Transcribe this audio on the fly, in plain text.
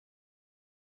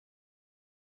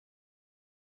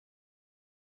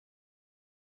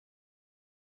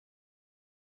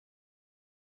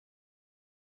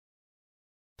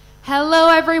Hello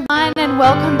everyone, and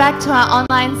welcome back to our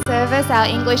online service, our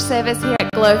English service here at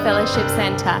Glow Fellowship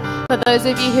Centre. For those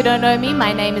of you who don't know me,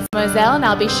 my name is Moselle and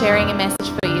I'll be sharing a message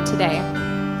for you today.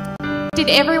 Did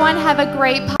everyone have a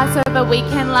great Passover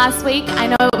weekend last week? I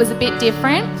know it was a bit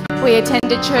different. We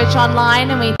attended church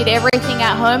online and we did everything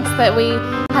at home so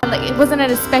that it wasn't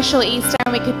a special Easter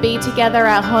and we could be together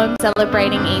at home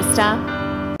celebrating Easter.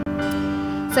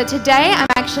 So today I'm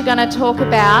actually going to talk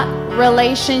about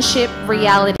relationship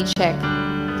reality check.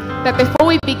 But before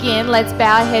we begin, let's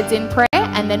bow our heads in prayer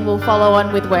and then we'll follow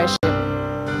on with worship.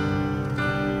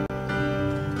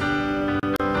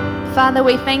 Father,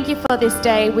 we thank you for this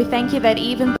day. We thank you that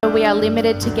even though we are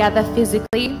limited to gather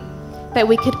physically, that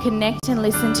we could connect and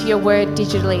listen to your word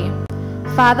digitally.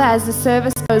 Father, as the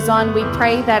service goes on, we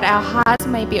pray that our hearts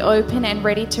may be open and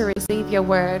ready to receive your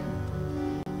word.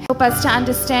 Help us to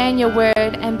understand your word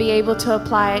and be able to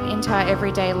apply it into our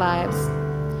everyday lives.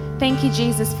 Thank you,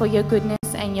 Jesus, for your goodness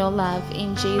and your love.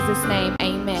 In Jesus' name,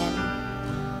 amen.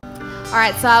 All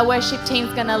right, so our worship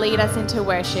team's going to lead us into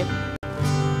worship.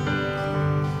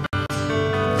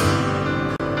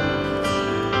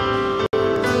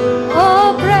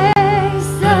 Oh,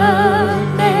 praise the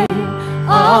name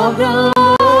of the Lord.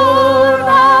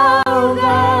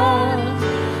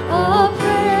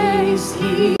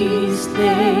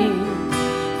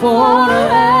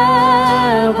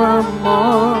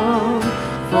 Forevermore,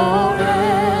 for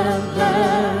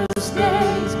endless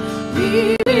days,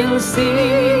 we will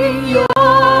sing your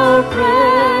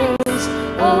praise,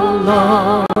 O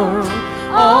Lord,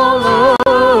 our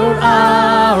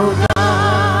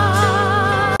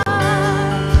God.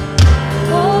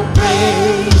 Oh,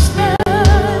 praise the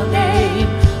name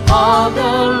of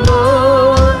the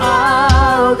Lord,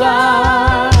 our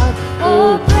God.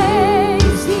 Oh,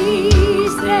 praise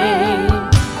His name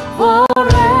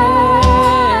forevermore,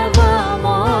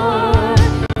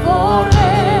 for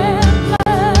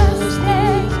endless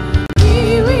days.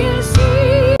 We will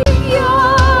sing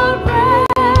your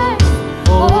praise,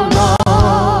 O Lord,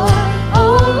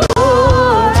 our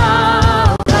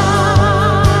God. Oh,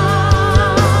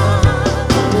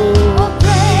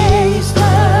 praise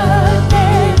the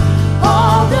name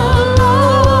of the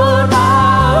Lord,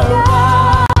 our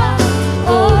God.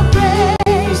 Oh,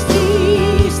 praise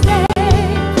His name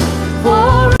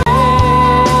forevermore,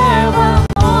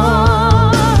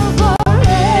 for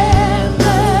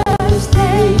endless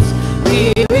days.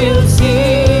 We will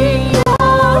sing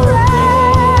your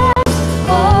praise, O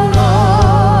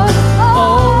Lord,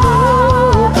 our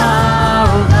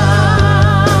God.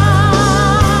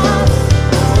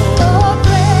 Oh,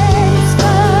 praise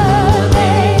the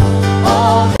name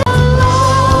of the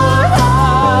Lord,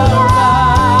 our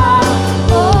God.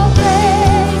 Oh,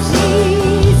 praise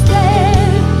His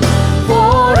name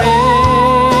forevermore,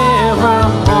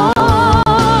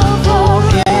 for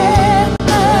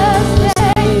endless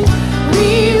days. We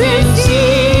will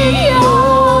sing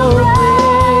your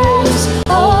praise,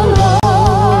 O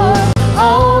Lord,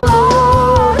 our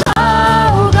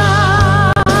God.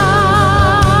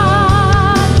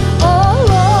 Oh,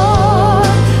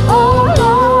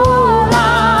 Lord,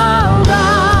 our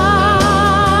God.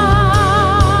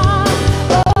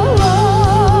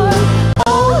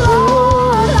 Oh,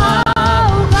 Lord,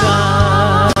 our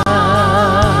God.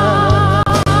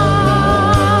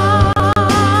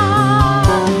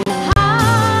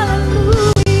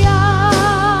 Hallelujah.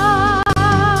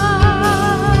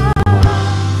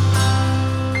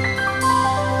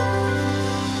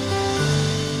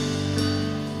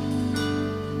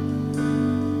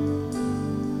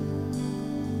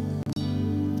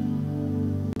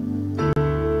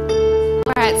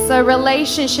 All right, so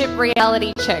relationship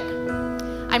reality check.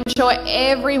 I'm sure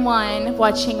everyone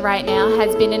watching right now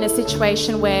has been in a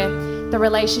situation where the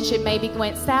relationship maybe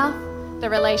went south, the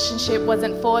relationship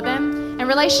wasn't for them, and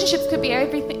relationships could be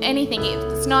anything.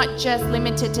 It's not just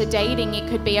limited to dating. It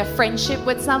could be a friendship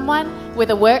with someone, with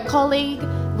a work colleague,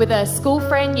 with a school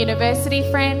friend, university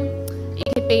friend.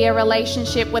 It could be a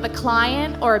relationship with a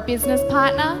client or a business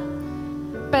partner.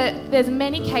 But there's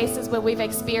many cases where we've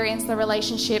experienced the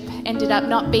relationship ended up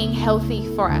not being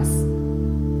healthy for us.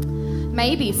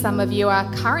 Maybe some of you are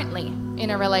currently in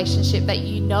a relationship that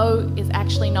you know is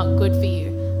actually not good for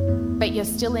you, but you're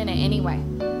still in it anyway.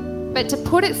 But to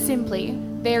put it simply,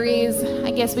 there is,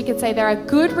 I guess we could say there are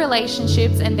good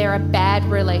relationships and there are bad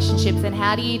relationships. And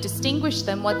how do you distinguish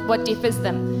them? What differs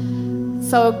them?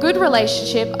 So a good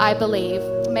relationship, I believe,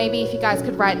 maybe if you guys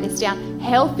could write this down,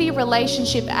 healthy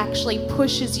relationship actually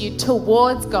pushes you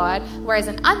towards God, whereas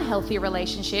an unhealthy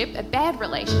relationship, a bad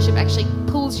relationship, actually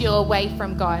pulls you away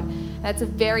from God. That's a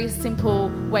very simple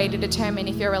way to determine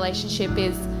if your relationship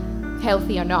is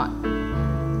healthy or not.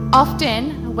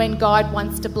 Often when God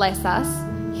wants to bless us,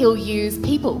 he'll use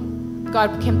people.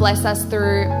 God can bless us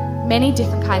through many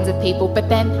different kinds of people, but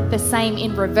then the same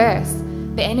in reverse.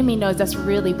 The enemy knows us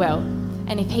really well.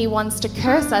 And if he wants to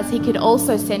curse us, he could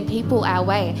also send people our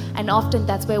way. And often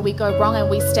that's where we go wrong and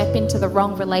we step into the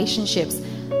wrong relationships.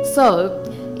 So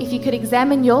if you could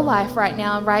examine your life right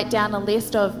now and write down a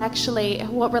list of actually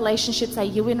what relationships are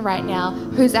you in right now,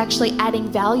 who's actually adding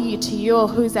value to you, or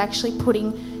who's actually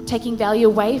taking value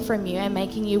away from you and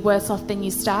making you worse off than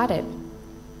you started.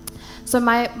 So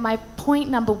my point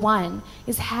number one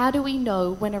is, how do we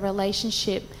know when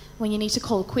you need to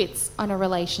call quits on a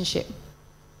relationship?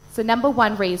 So number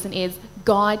one reason is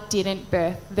God didn't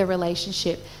birth the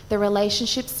relationship. The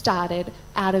relationship started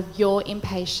out of your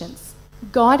impatience.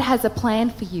 God has a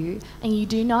plan for you, and you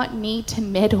do not need to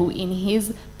meddle in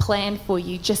his plan for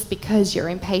you just because you're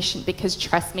impatient, because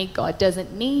trust me, God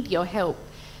doesn't need your help.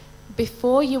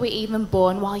 Before you were even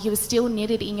born, while you were still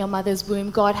knitted in your mother's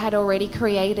womb, God had already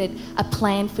created a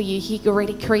plan for you. He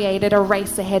already created a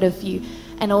race ahead of you,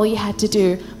 and all you had to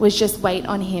do was just wait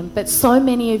on him. But so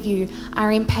many of you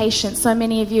are impatient. So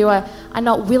many of you are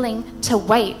not willing to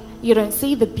wait. You don't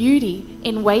see the beauty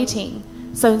in waiting.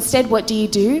 So instead, what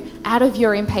do? Out of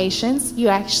your impatience, you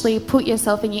actually put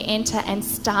yourself and you enter and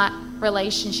start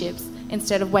relationships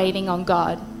instead of waiting on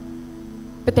God.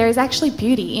 But there is actually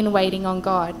beauty in waiting on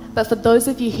God. But for those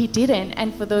of you who didn't,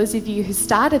 and for those of you who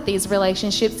started these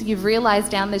relationships, you've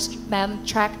realized down the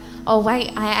track, oh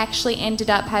wait, I actually ended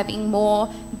up having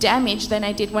more damage than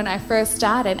I did when I first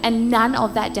started. And none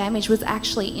of that damage was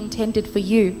actually intended for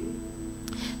you.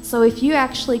 So if you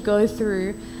actually go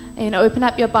through and open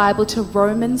up your Bible to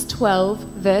Romans 12,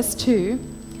 verse 2.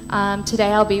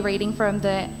 Today I'll be reading from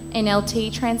the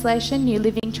NLT translation, New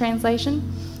Living Translation.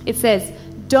 It says,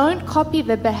 "Don't copy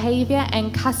the behavior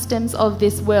and customs of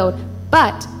this world,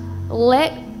 but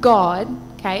let God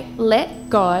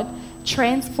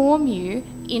transform you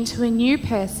into a new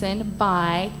person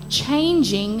by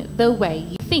changing the way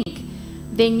you think.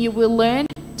 Then you will learn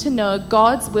to know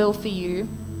God's will for you,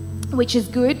 which is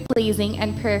good, pleasing,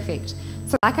 and perfect."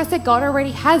 So like I said, God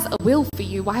already has a will for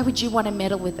you. Why would you want to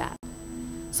meddle with that?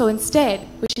 So instead,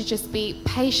 we should just be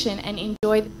patient and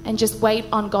enjoy and just wait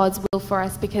on God's will for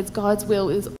us, because God's will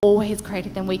is always greater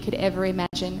than we could ever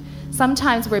imagine.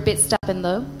 Sometimes we're a bit stubborn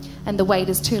though, and the wait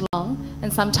is too long.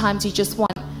 And sometimes you just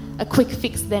want a quick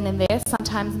fix then and there.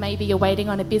 Sometimes maybe you're waiting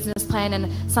on a business plan and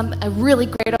a really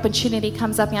great opportunity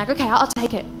comes up and you're like, okay, I'll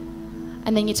take it.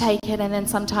 And then you take it, and then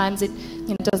sometimes it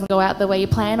doesn't go out the way you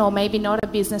plan, or maybe not a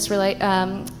business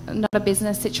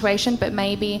situation, but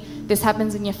maybe this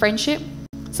happens in your friendship.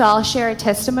 So I'll share a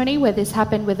testimony where this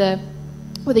happened with a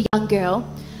young girl.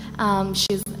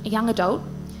 She's a young adult,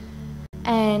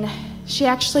 and she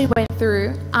actually went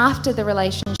through, after the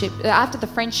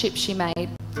friendship she made,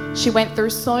 she went through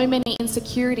so many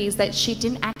insecurities that she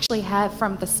didn't actually have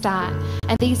from the start.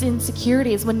 And these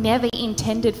insecurities were never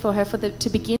intended for her to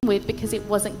begin with, because it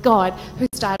wasn't God who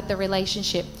started the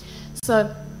relationship.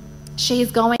 So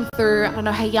she's going through,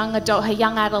 her young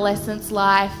adolescence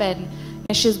life, and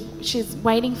she's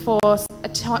waiting for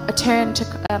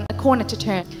a corner to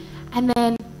turn. And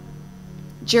then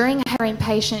during her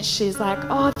impatience, she's like,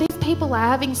 oh, these people are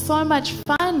having so much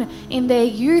fun in their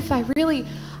youth. I really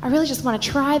just want to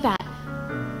try that.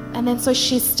 And then so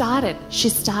she started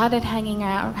hanging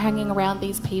around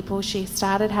these people. She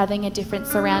started having a different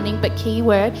surrounding. But key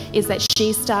word is that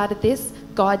she started this,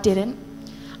 God didn't.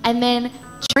 And then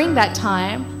during that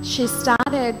time, she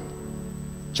started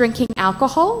drinking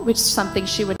alcohol, which is something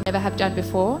she would never have done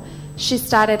before. She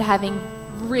started having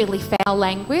really foul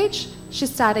language. She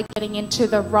started getting into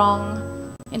the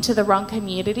wrong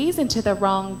communities, into the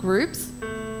wrong groups.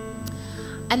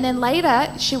 And then later,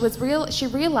 she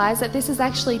realized that this is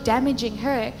actually damaging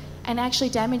her and actually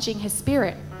damaging her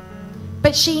spirit.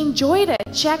 But she enjoyed it.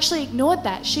 She actually ignored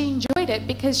that. She enjoyed it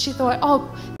because she thought,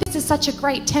 oh, this is such a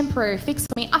great temporary fix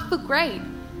for me. I feel great.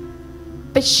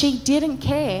 But she didn't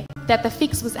care that the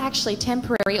fix was actually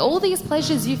temporary. All these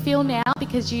pleasures you feel now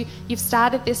because you've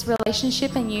started this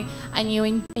relationship and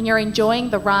you're enjoying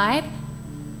the ride,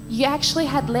 you actually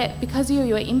because you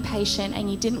were impatient and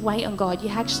you didn't wait on God, you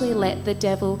actually let the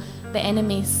devil, the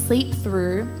enemy, sleep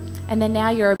through, and then now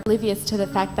you're oblivious to the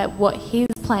fact that what his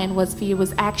plan was for you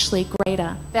was actually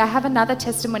greater. I have another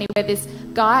testimony where this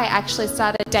guy actually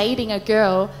started dating a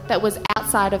girl that was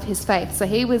outside of his faith. So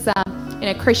he was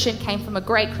Christian, came from a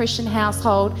great Christian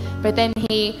household, but then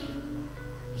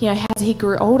as he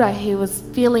grew older, he was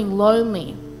feeling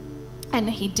lonely. And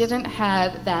he didn't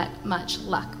have that much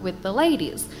luck with the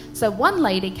ladies. So one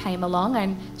lady came along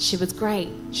and she was great.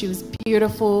 She was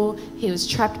beautiful. He was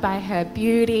trapped by her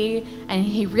beauty and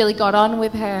he really got on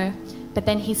with her. But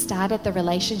then he started the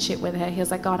relationship with her. He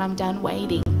was like, God, I'm done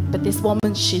waiting. But this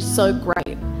woman, she's so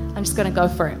great. I'm just going to go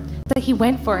for it. So he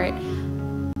went for it.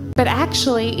 But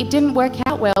actually, it didn't work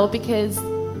out well because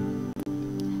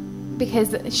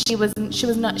she was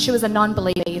a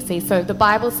non-believer, you see. So the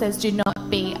Bible says, do not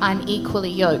be unequally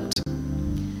yoked.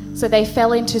 So they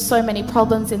fell into so many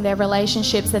problems in their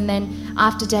relationships, and then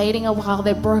after dating a while,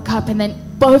 they broke up, and then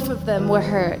both of them were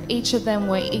hurt. Each of them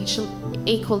were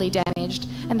equally damaged,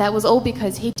 and that was all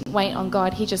because he didn't wait on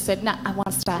God. He just said, "No, I want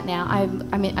to start now.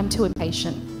 I'm too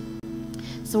impatient."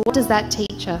 So what does that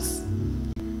teach us?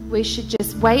 We should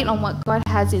just wait on what God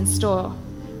has in store.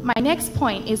 My next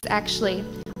point is actually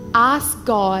ask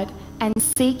God and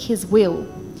seek his will.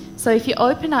 So if you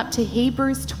open up to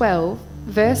Hebrews 12,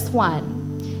 verse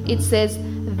 1, it says,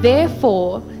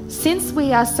 therefore, since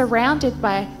we are surrounded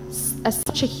by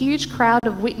such a huge crowd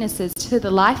of witnesses to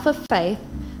the life of faith,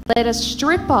 let us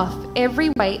strip off every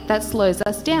weight that slows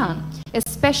us down,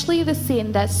 especially the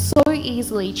sin that so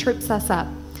easily trips us up,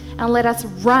 and let us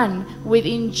run with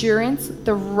endurance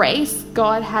the race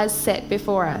God has set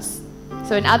before us.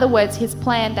 So in other words, his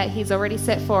plan that he's already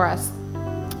set for us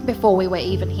before we were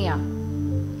even here.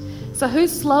 So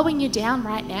who's slowing you down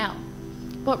right now?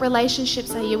 What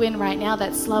relationships are you in right now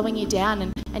that's slowing you down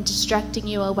and distracting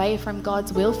you away from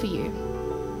God's will for you?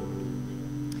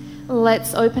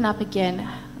 Let's open up again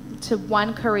to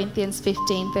 1 Corinthians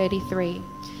 15:33.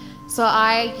 So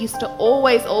I used to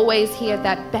always hear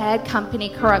that bad company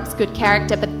corrupts good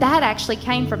character, but that actually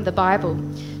came from the Bible.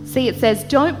 See, it says,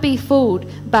 don't be fooled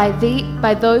by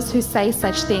those who say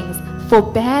such things, for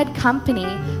bad company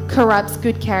corrupts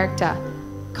good character.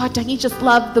 God, don't you just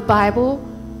love the Bible?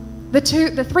 The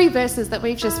three verses that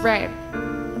we've just read,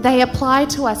 they apply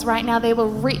to us right now. They were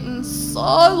written so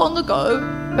long ago,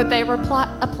 but they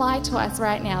apply to us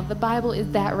right now. The Bible is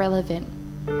that relevant.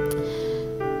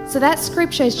 So that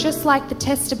scripture is just like the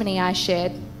testimony I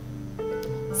shared.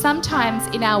 Sometimes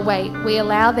in our wait, we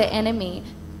allow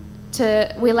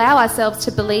ourselves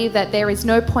to believe that there is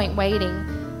no point waiting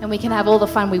and we can have all the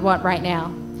fun we want right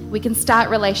now. We can start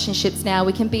relationships now.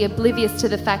 We can be oblivious to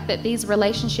the fact that these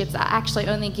relationships are actually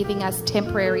only giving us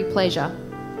temporary pleasure.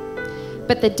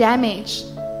 But the damage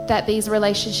that these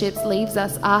relationships leaves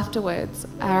us afterwards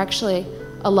are actually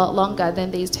a lot longer than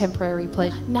these temporary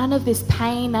pleasures. None of this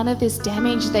pain, none of this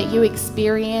damage that you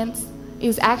experience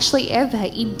is actually ever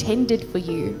intended for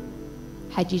you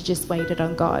had you just waited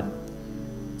on God.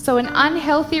 So an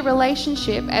unhealthy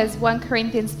relationship, as 1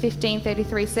 Corinthians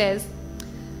 15:33 says,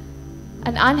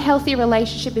 an unhealthy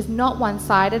relationship is not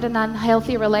one-sided. An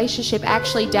unhealthy relationship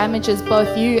actually damages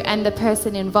both you and the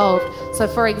person involved. So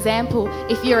for example,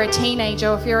 if you're a teenager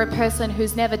or if you're a person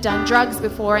who's never done drugs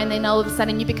before and then all of a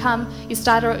sudden you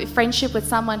start a friendship with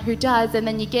someone who does, and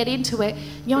then you get into it,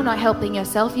 you're not helping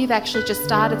yourself. You've actually just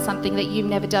started something that you've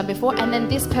never done before, and then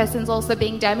this person's also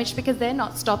being damaged because they're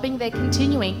not stopping, they're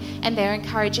continuing, and they're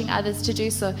encouraging others to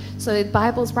do so. So the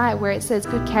Bible's right where it says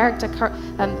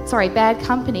bad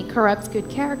company corrupts good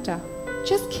character.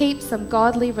 Just keep some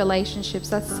godly relationships.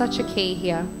 That's such a key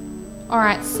here. All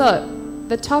right, so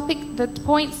the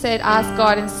point said ask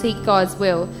God and seek God's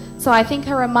will. So I think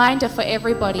a reminder for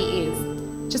everybody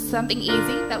is just something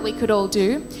easy that we could all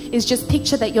do is just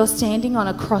picture that you're standing on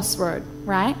a crossroad,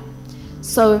 right?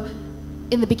 So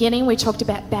in the beginning we talked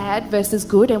about bad versus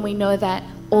good, and we know that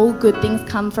all good things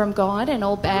come from God and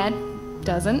all bad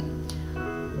doesn't.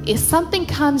 If something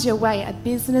comes your way, a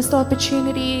business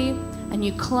opportunity, a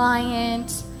new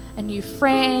client, a new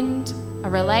friend, a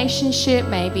relationship,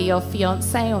 maybe your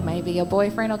fiance or maybe your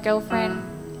boyfriend or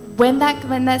girlfriend, when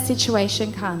that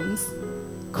situation comes,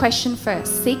 question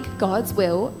first, seek God's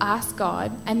will, ask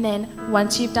God, and then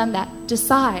once you've done that,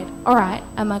 decide, all right,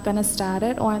 am I going to start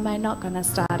it or am I not going to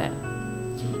start it?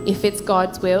 If it's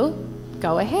God's will,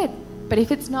 go ahead. But if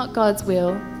it's not God's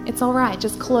will, it's all right.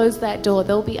 Just close that door.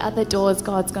 There'll be other doors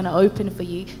God's going to open for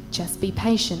you. Just be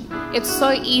patient. It's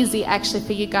so easy actually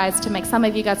for you guys to make some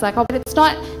of you guys like, oh, but it's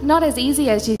not as easy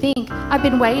as you think. I've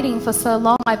been waiting for so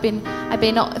long. I've been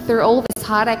through all this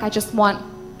heartache. I just want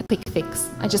a quick fix.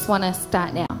 I just want to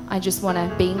start now. I just want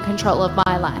to be in control of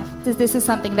my life. This is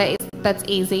something that's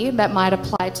easy, that might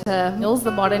apply to millennials,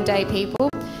 the modern day people.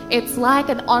 It's like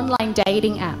an online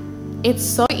dating app. It's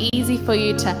so easy for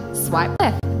you to swipe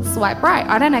left, swipe right.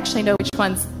 I don't actually know which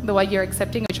one's the one you're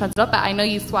accepting, which one's not, but I know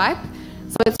you swipe.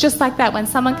 So it's just like that. When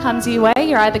someone comes your way,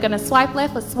 you're either going to swipe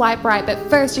left or swipe right, but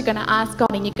first you're going to ask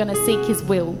God and you're going to seek his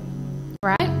will,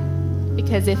 right?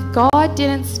 Because if God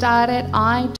didn't start it,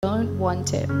 I don't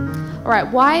want it. All right,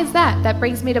 why is that? That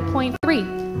brings me to point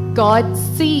 3. God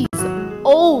sees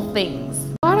all things.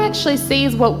 God actually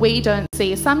sees what we don't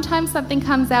see. Sometimes something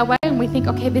comes our way and we think,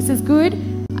 okay, this is good.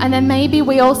 And then maybe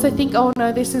we also think, oh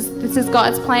no, this is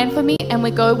God's plan for me, and we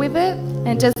go with it and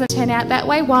it doesn't turn out that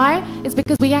way. Why? It's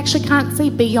because we actually can't see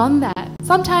beyond that.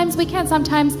 Sometimes we can.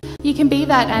 Sometimes you can be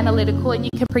that analytical and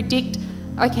you can predict,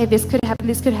 okay, this could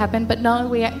happen, but no,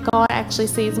 God actually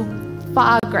sees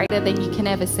far greater than you can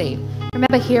ever see.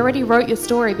 Remember, He already wrote your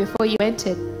story before you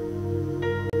entered.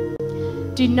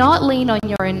 Do not lean on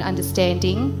your own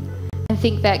understanding and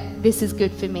think that this is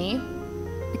good for me,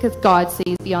 because God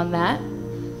sees beyond that.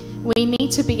 We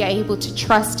need to be able to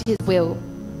trust His will.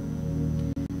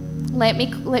 Let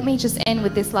me just end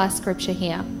with this last scripture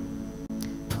here.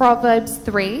 Proverbs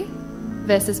 3,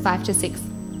 verses 5 to 6.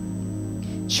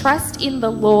 Trust in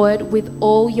the Lord with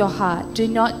all your heart. Do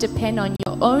not depend on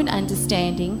your own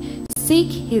understanding.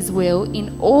 Seek His will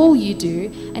in all you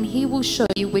do, and He will show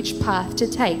you which path to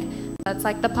take. That's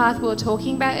like the path we were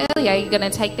talking about earlier. You're going to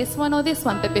take this one or this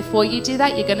one, but before you do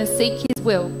that, you're going to seek His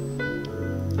will.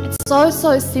 It's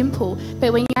so simple,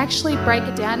 but when you actually break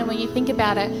it down and when you think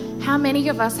about it, how many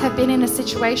of us have been in a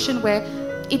situation where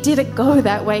it didn't go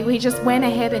that way? We just went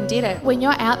ahead and did it. When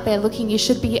you're out there looking, you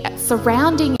should be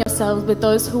surrounding yourselves with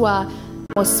those who are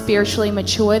more spiritually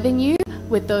mature than you,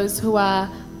 with those who are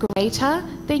greater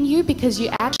than you, because you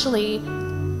actually...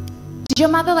 Did your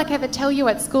mother ever tell you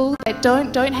at school that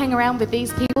don't hang around with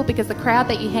these people, because the crowd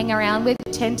that you hang around with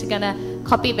tend to gonna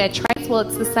copy their traits? Well,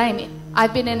 it's the same.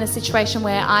 I've been in a situation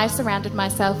where I surrounded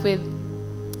myself with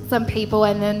some people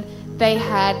and then they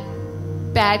had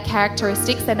bad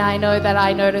characteristics, and I know that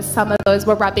I noticed some of those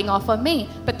were rubbing off on me.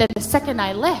 But then the second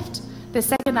I left, the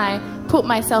second I put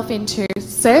myself into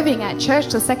serving at church,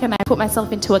 the second I put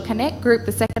myself into a connect group,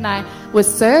 the second I was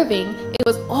serving, it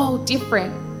was all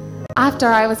different. After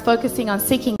I was focusing on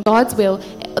seeking God's will,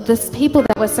 the people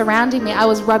that were surrounding me, I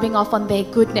was rubbing off on their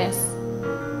goodness.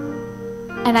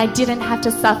 And I didn't have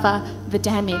to suffer the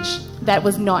damage that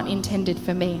was not intended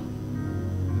for me.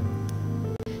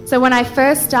 So when I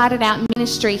first started out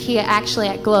ministry here actually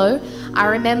at Glow, I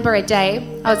remember a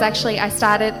day, I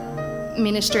started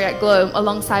ministry at Glow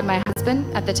alongside my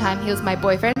husband. At the time, he was my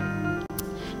boyfriend.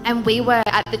 And we were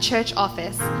at the church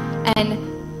office, and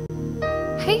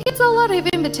he gets a lot of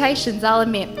invitations, I'll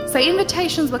admit. So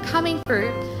invitations were coming through,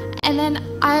 and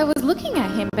then I was looking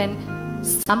at him, and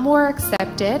some were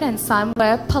accepted and some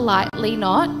were politely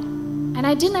not. And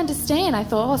I didn't understand. I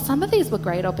thought, some of these were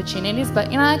great opportunities,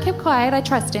 but I kept quiet, I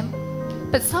trust him.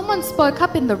 But someone spoke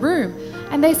up in the room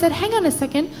and they said, hang on a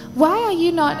second, why are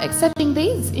you not accepting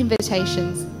these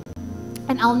invitations?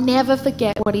 And I'll never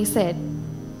forget what he said.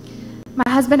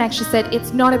 My husband actually said,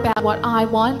 it's not about what I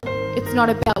want. It's not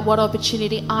about what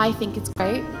opportunity I think is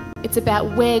great. It's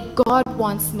about where God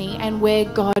wants me and where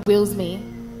God wills me.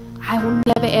 I will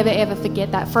never, ever, ever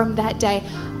forget that. From that day,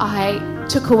 I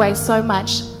took away so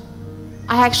much.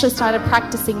 I actually started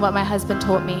practicing what my husband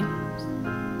taught me.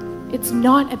 It's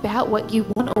not about what you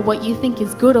want or what you think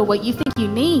is good or what you think you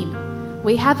need.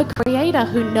 We have a creator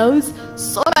who knows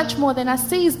so much more than us,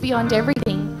 sees beyond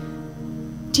everything.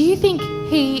 Do you think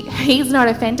he's not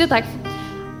offended?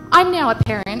 I'm now a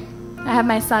parent. I have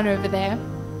my son over there.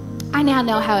 I now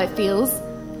know how it feels.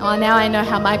 Well, now I know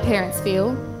how my parents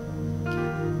feel.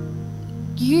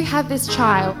 You have this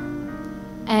child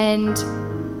and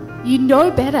you know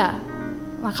better.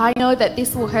 I know that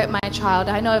this will hurt my child.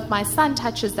 I know if my son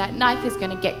touches that knife, he's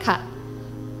going to get cut.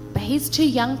 But he's too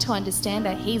young to understand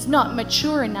that. He's not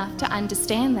mature enough to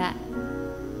understand that.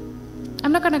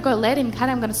 I'm not going to go let him cut.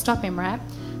 I'm going to stop him, right?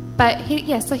 But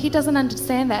so he doesn't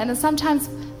understand that. And sometimes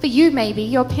for you, maybe,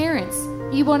 your parents,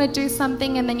 you want to do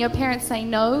something and then your parents say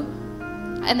no.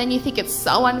 And then you think it's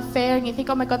so unfair and you think,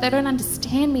 oh my God, they don't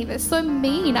understand me. They're so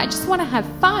mean. I just want to have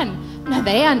fun. No,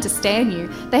 they understand you.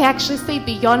 They actually see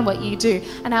beyond what you do.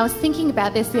 And I was thinking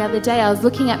about this the other day. I was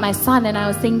looking at my son and I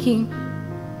was thinking,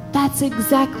 that's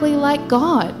exactly like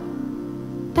God.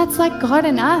 That's like God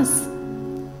and us.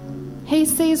 He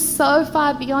sees so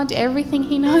far beyond everything.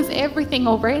 He knows everything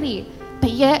already. But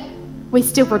yet, we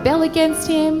still rebel against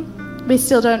him. We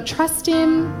still don't trust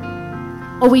him.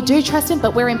 Or we do trust him,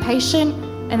 but we're impatient.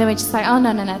 And then we just say, oh,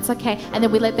 no, it's okay. And then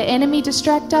we let the enemy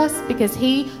distract us because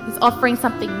he is offering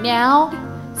something now,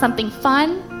 something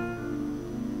fun.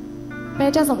 But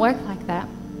it doesn't work like that.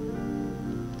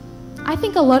 I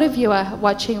think a lot of you are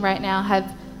watching right now have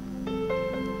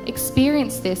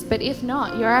experienced this, but if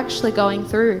not, you're actually going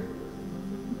through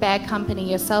bad company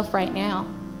yourself right now.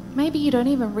 Maybe you don't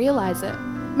even realize it.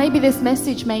 Maybe this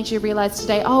message made you realize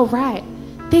today, oh, right,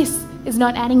 this is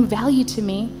not adding value to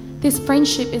me. This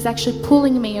friendship is actually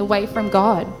pulling me away from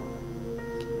God.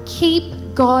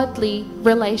 Keep godly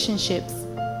relationships.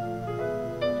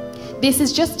 This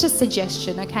is just a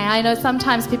suggestion, okay? I know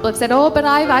sometimes people have said, oh, but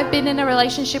I've been in a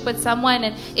relationship with someone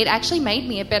and it actually made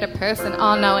me a better person.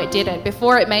 Oh, no, it didn't.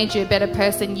 Before it made you a better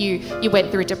person, you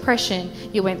went through depression,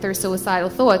 you went through suicidal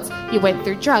thoughts, you went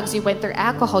through drugs, you went through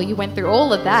alcohol, you went through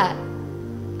all of that.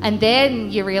 And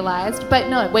then you realized, but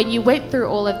no, when you went through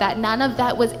all of that, none of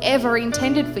that was ever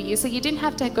intended for you. So you didn't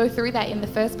have to go through that in the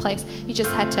first place. You just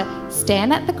had to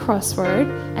stand at the crossroad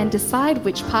and decide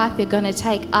which path you're going to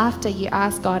take after you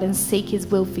ask God and seek His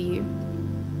will for you.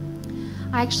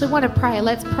 I actually want to pray.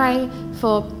 Let's pray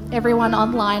for everyone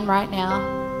online right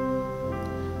now.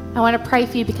 I want to pray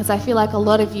for you because I feel like a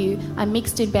lot of you are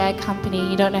mixed in bad company.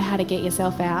 You don't know how to get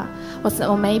yourself out.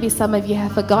 Or maybe some of you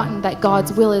have forgotten that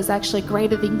God's will is actually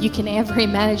greater than you can ever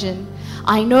imagine.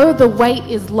 I know the wait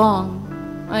is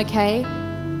long, okay?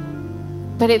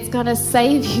 But it's going to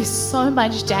save you so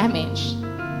much damage.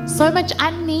 So much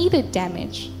unneeded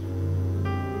damage.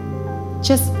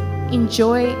 Just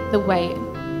enjoy the wait.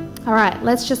 All right,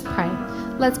 let's just pray.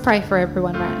 Let's pray for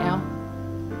everyone right now.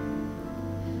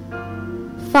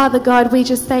 Father God, we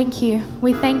just thank you.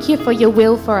 We thank you for your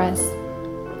will for us.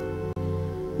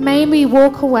 May we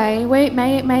walk away,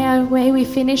 may we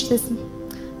finish this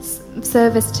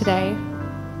service today,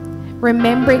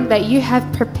 remembering that you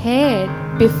have prepared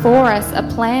before us a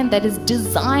plan that is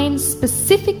designed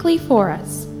specifically for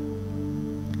us.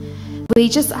 We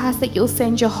just ask that you'll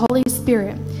send your Holy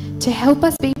Spirit to help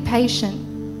us be patient.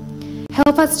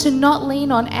 Help us to not lean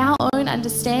on our own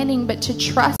understanding, but to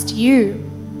trust you.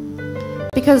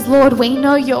 Because, Lord, we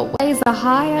know your ways are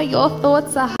higher, your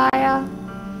thoughts are higher.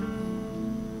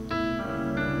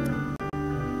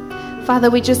 Father,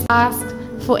 we just ask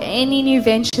for any new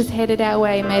ventures headed our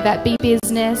way. May that be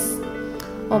business,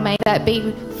 or may that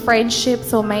be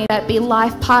friendships, or may that be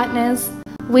life partners.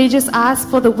 We just ask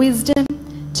for the wisdom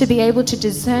to be able to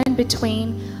discern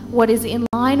between what is in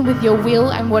line with your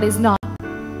will and what is not.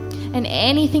 And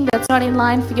anything that's not in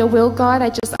line for your will, God, I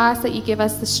just ask that you give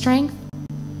us the strength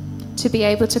to be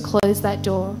able to close that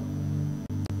door.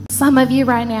 Some of you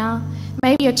right now,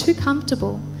 maybe you're too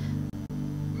comfortable.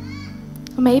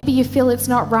 Or maybe you feel it's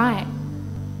not right,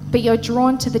 but you're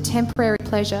drawn to the temporary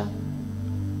pleasure.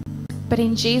 But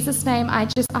in Jesus' name, I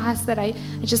just ask that I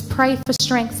just pray for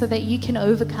strength so that you can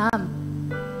overcome.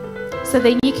 So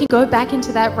that you can go back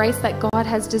into that race that God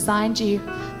has designed you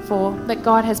for, that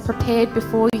God has prepared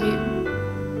before you.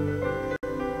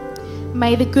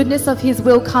 May the goodness of His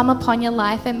will come upon your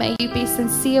life, and may you be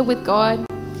sincere with God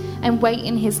and wait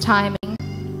in His timing.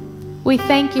 We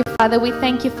thank you, Father. We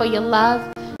thank you for your love,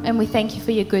 and we thank you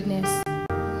for your goodness.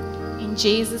 In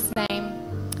Jesus' name,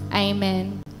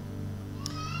 amen.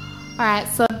 All right,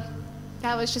 so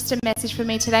that was just a message for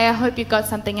me today. I hope you got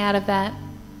something out of that.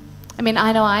 I mean,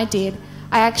 I know I did.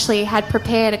 I actually had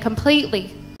prepared a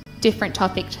completely different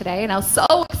topic today, and I was so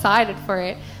excited for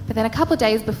it. But then a couple of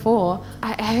days before,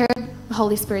 I heard the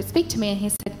Holy Spirit speak to me, and He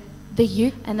said, "The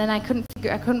youth," and then I couldn't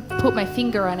put my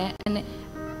finger on it, and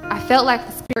I felt like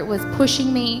the Spirit was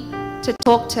pushing me to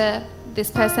talk to this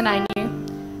person I knew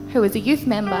who was a youth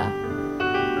member.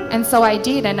 And so I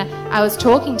did, and I was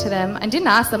talking to them. I didn't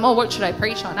ask them, "Oh, what should I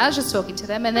preach on?" I was just talking to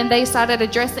them, and then they started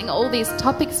addressing all these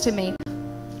topics to me.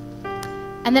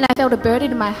 And then I felt a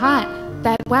burden in my heart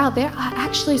that, wow, there are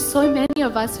actually so many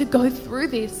of us who go through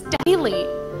this daily.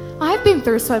 I've been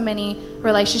through so many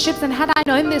relationships, and had I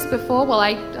known this before, well,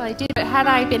 I did, but had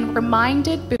I been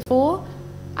reminded before,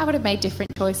 I would have made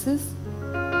different choices.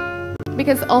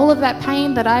 Because all of that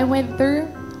pain that I went through,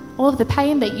 all of the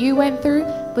pain that you went through,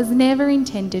 was never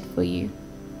intended for you.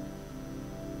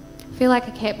 I feel like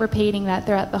I kept repeating that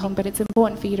throughout the home, but it's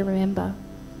important for you to remember.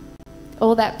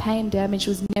 All that pain damage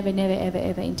was never, ever,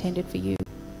 ever intended for you.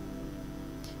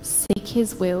 Seek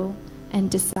His will and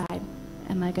decide,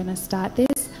 am I going to start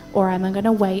this, or am I going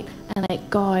to wait and let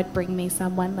God bring me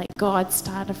someone? Let God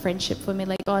start a friendship for me.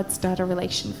 Let God start a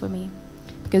relation for me.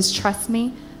 Because trust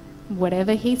me,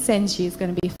 whatever He sends you is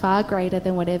going to be far greater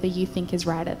than whatever you think is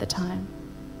right at the time.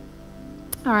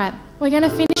 All right, we're going to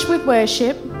finish with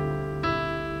worship.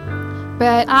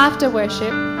 But after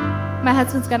worship, my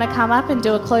husband's going to come up and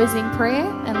do a closing prayer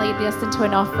and lead us into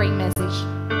an offering message.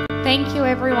 Thank you,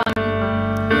 everyone.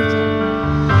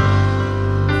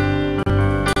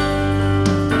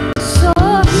 So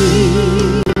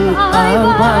here I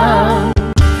want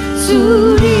to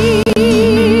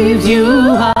lift you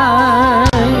high,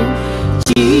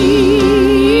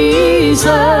 Jesus,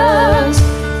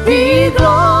 be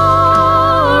glorified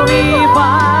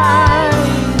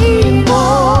in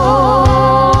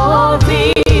all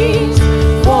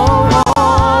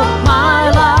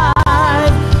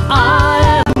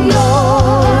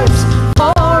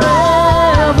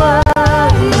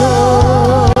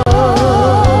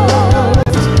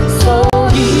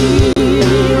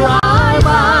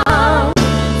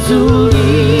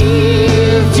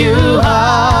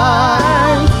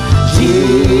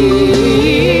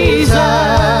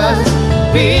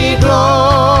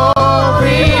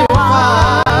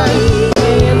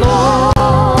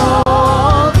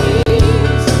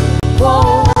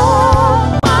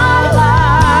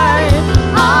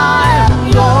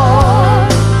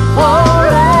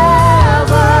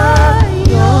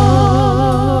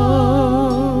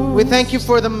thank you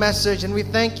for the message, and we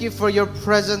thank you for your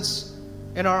presence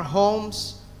in our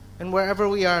homes and wherever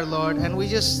we are, Lord. And we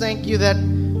just thank you that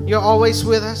you're always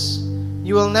with us.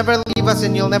 You will never leave us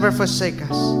and you'll never forsake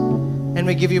us. And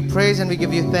we give you praise and we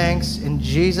give you thanks. In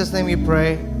Jesus' name we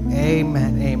pray.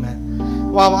 Amen.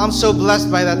 Amen. Wow, I'm so blessed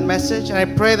by that message. And I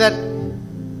pray that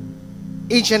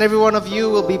each and every one of you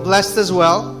will be blessed as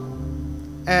well.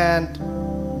 And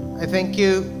I thank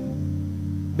you.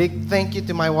 Big thank you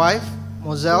to my wife,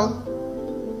 Moselle,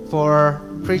 for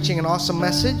preaching an awesome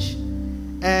message.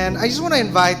 And I just want to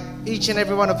invite each and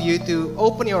every one of you to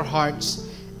open your hearts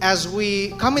as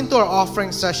we come into our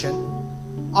offering session.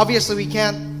 Obviously, we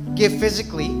can't give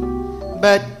physically,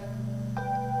 but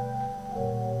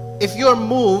if you're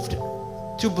moved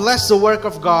to bless the work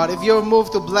of God, if you're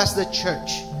moved to bless the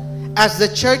church, as the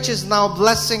church is now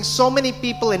blessing so many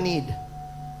people in need,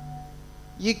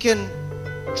 you can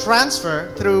transfer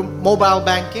through mobile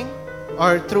banking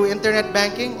or through internet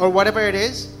banking or whatever it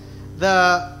is.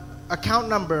 The account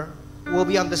number will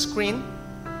be on the screen.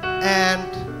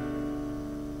 And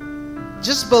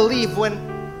just believe, when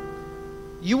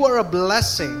you are a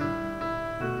blessing,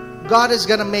 God is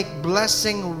going to make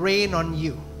blessing rain on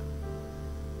you.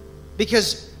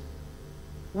 Because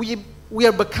we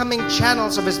are becoming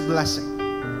channels of His blessing.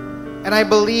 And I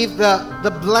believe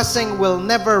the blessing will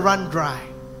never run dry.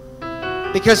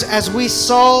 Because as we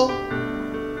sow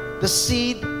the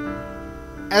seed,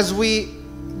 as we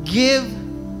give,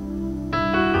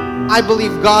 I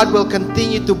believe God will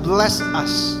continue to bless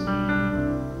us.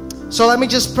 So let me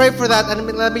just pray for that, and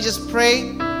let me just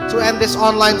pray to end this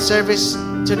online service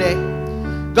today.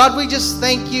 God, we just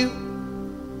thank you,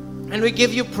 and we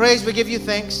give you praise, we give you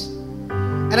thanks.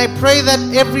 And I pray that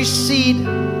every seed,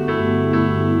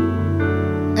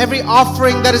 every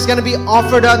offering that is going to be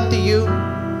offered unto you,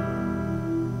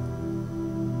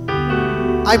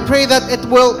 I pray that it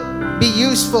will be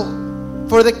useful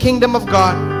for the kingdom of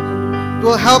God. It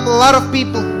will help a lot of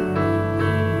people,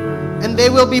 and they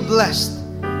will be blessed.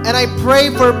 And I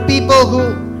pray for people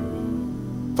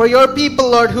for your people,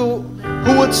 Lord, who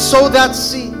would sow that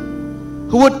seed,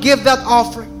 who would give that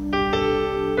offering.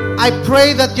 I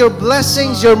pray that your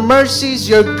blessings, your mercies,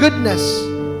 your goodness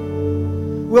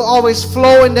will always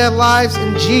flow in their lives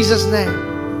in Jesus' name.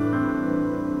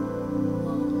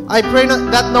 I pray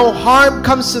that no harm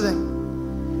comes to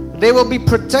them. They will be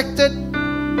protected.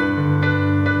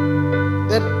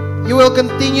 That you will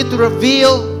continue to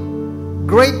reveal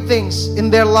great things in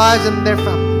their lives and their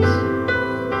families.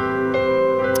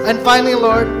 And finally,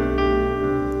 Lord,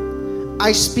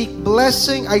 I speak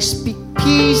blessing, I speak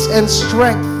peace and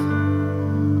strength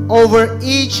over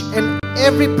each and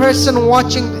every person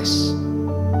watching this.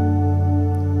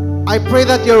 I pray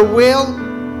that your will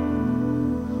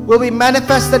be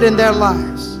manifested in their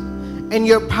lives, and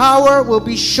your power will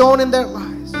be shown in their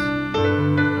lives.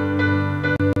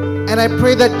 And I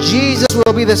pray that Jesus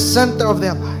will be the center of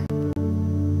their life.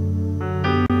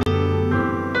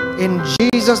 In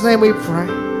Jesus' name we pray.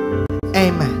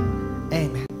 Amen.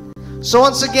 Amen. So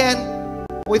once again,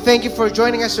 we thank you for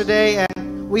joining us today,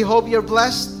 and we hope you're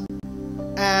blessed.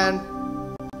 And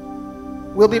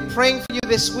we'll be praying for you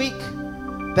this week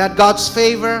that God's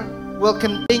favor will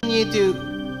continue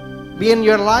to be in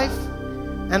your life,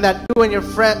 and that you and your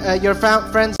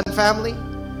friends and family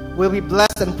will be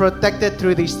blessed and protected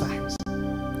through these times.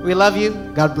 We love you.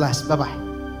 God bless. Bye-bye.